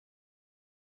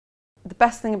The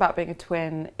best thing about being a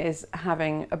twin is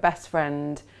having a best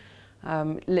friend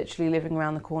literally living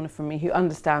around the corner from me who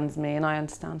understands me and I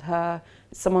understand her.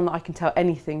 It's someone that I can tell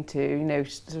anything to, you know,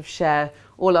 sort of share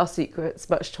all our secrets,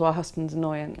 much to our husband's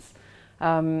annoyance.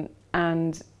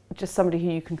 And just somebody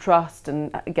who you can trust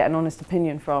and get an honest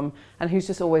opinion from and who's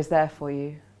just always there for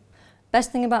you.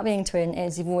 Best thing about being a twin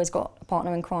is you've always got a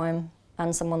partner in crime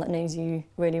and someone that knows you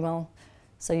really well.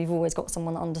 So you've always got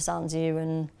someone that understands you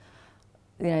and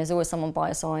you know, there's always someone by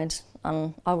your side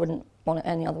and I wouldn't want it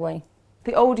any other way.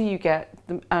 The older you get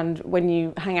and when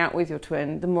you hang out with your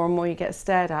twin, the more and more you get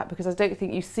stared at because I don't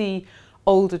think you see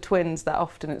older twins that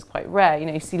often. It's quite rare, you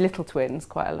know, you see little twins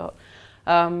quite a lot.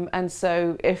 And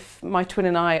so if my twin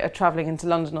and I are travelling into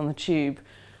London on the tube,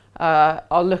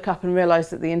 I'll look up and realise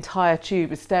that the entire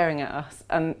tube is staring at us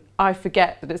and I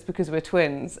forget that it's because we're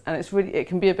twins and it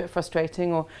can be a bit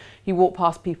frustrating, or you walk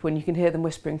past people and you can hear them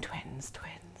whispering, twins,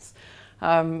 twins.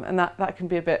 And that can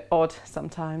be a bit odd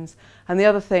sometimes. And the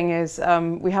other thing is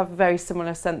we have a very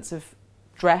similar sense of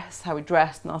dress, how we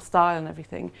dress and our style and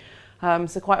everything.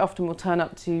 So quite often we'll turn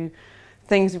up to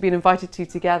things we've been invited to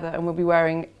together and we'll be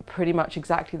wearing pretty much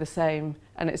exactly the same,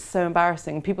 and it's so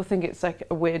embarrassing. People think it's like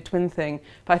a weird twin thing,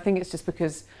 but I think it's just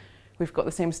because we've got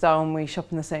the same style and we shop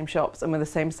in the same shops and we're the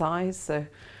same size, so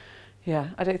yeah,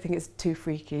 I don't think it's too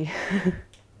freaky.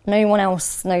 No one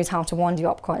else knows how to wind you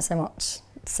up quite so much,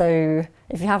 so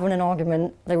if you're having an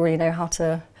argument, they really know how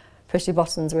to push your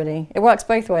buttons really. It works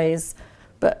both ways,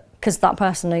 but because that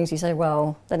person knows you so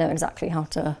well, they know exactly how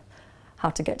to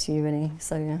get to you really,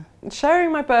 so yeah.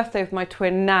 Sharing my birthday with my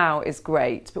twin now is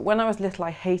great, but when I was little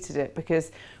I hated it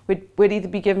because we'd either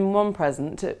be given one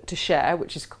present to share,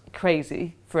 which is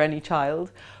crazy for any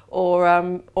child,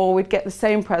 or we'd get the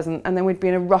same present and then we'd be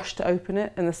in a rush to open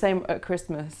it, and the same at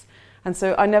Christmas. And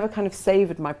so I never kind of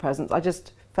savoured my presents, I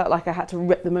just felt like I had to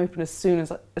rip them open as soon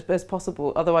as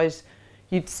possible, otherwise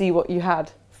you'd see what you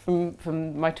had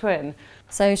from my twin.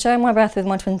 So sharing my birthday with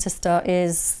my twin sister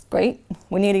is great.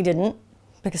 We nearly didn't,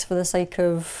 because for the sake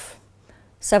of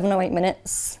 7 or 8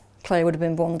 minutes, Chloe would have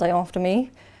been born the day after me.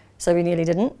 So we nearly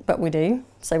didn't, but we do.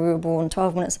 So we were born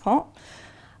 12 minutes apart.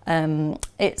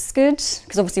 It's good,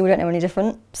 because obviously we don't know any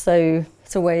different. So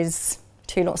it's always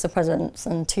 2 lots of presents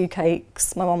and 2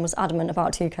 cakes. My mum was adamant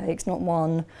about 2 cakes, not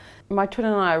 1. My twin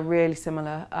and I are really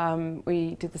similar.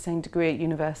 We did the same degree at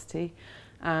university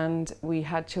and we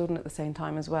had children at the same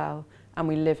time as well. And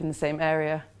we live in the same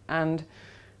area. And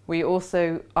we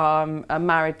also are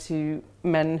married to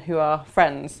men who are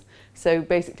friends, so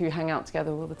basically we hang out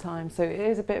together all the time. So it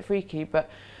is a bit freaky, but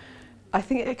I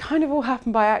think it kind of all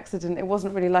happened by accident. It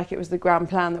wasn't really like it was the grand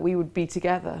plan that we would be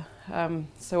together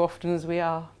so often as we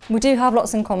are. We do have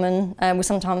lots in common. We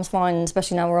sometimes find,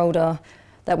 especially now we're older,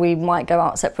 that we might go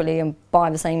out separately and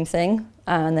buy the same thing,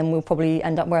 and then we'll probably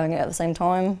end up wearing it at the same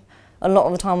time. A lot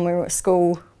of the time when we were at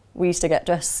school, we used to get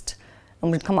dressed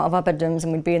and we'd come out of our bedrooms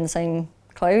and we'd be in the same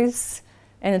clothes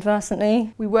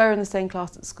inadvertently. We were in the same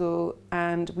class at school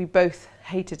and we both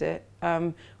hated it.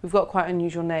 We've got quite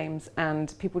unusual names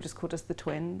and people just called us the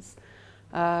twins.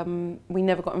 We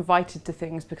never got invited to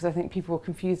things because I think people were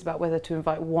confused about whether to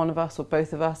invite one of us or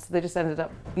both of us. They just ended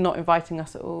up not inviting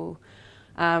us at all.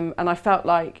 And I felt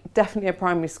like definitely at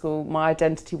primary school my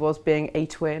identity was being a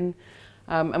twin.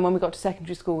 And when we got to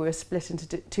secondary school we were split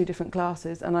into 2 different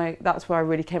classes, and that's where I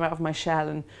really came out of my shell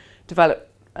and developed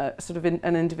sort of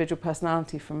an individual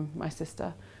personality from my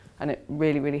sister, and it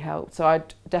really, really helped. So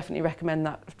I'd definitely recommend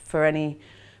that for any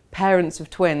parents of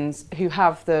twins who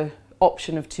have the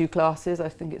option of 2 classes. I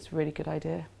think it's a really good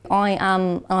idea. I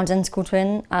am an identical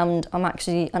twin and I'm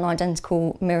actually an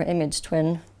identical mirror image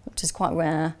twin, which is quite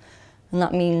rare, and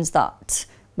that means that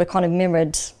we're kind of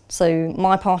mirrored. So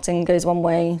my parting goes one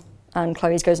way and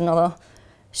Chloe's goes another.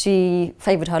 She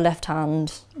favoured her left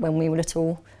hand when we were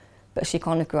little, but she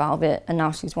kind of grew out of it and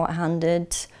now she's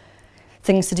right-handed.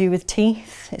 Things to do with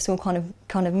teeth, it's all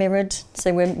kind of mirrored.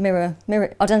 So we're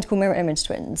identical mirror image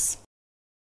twins.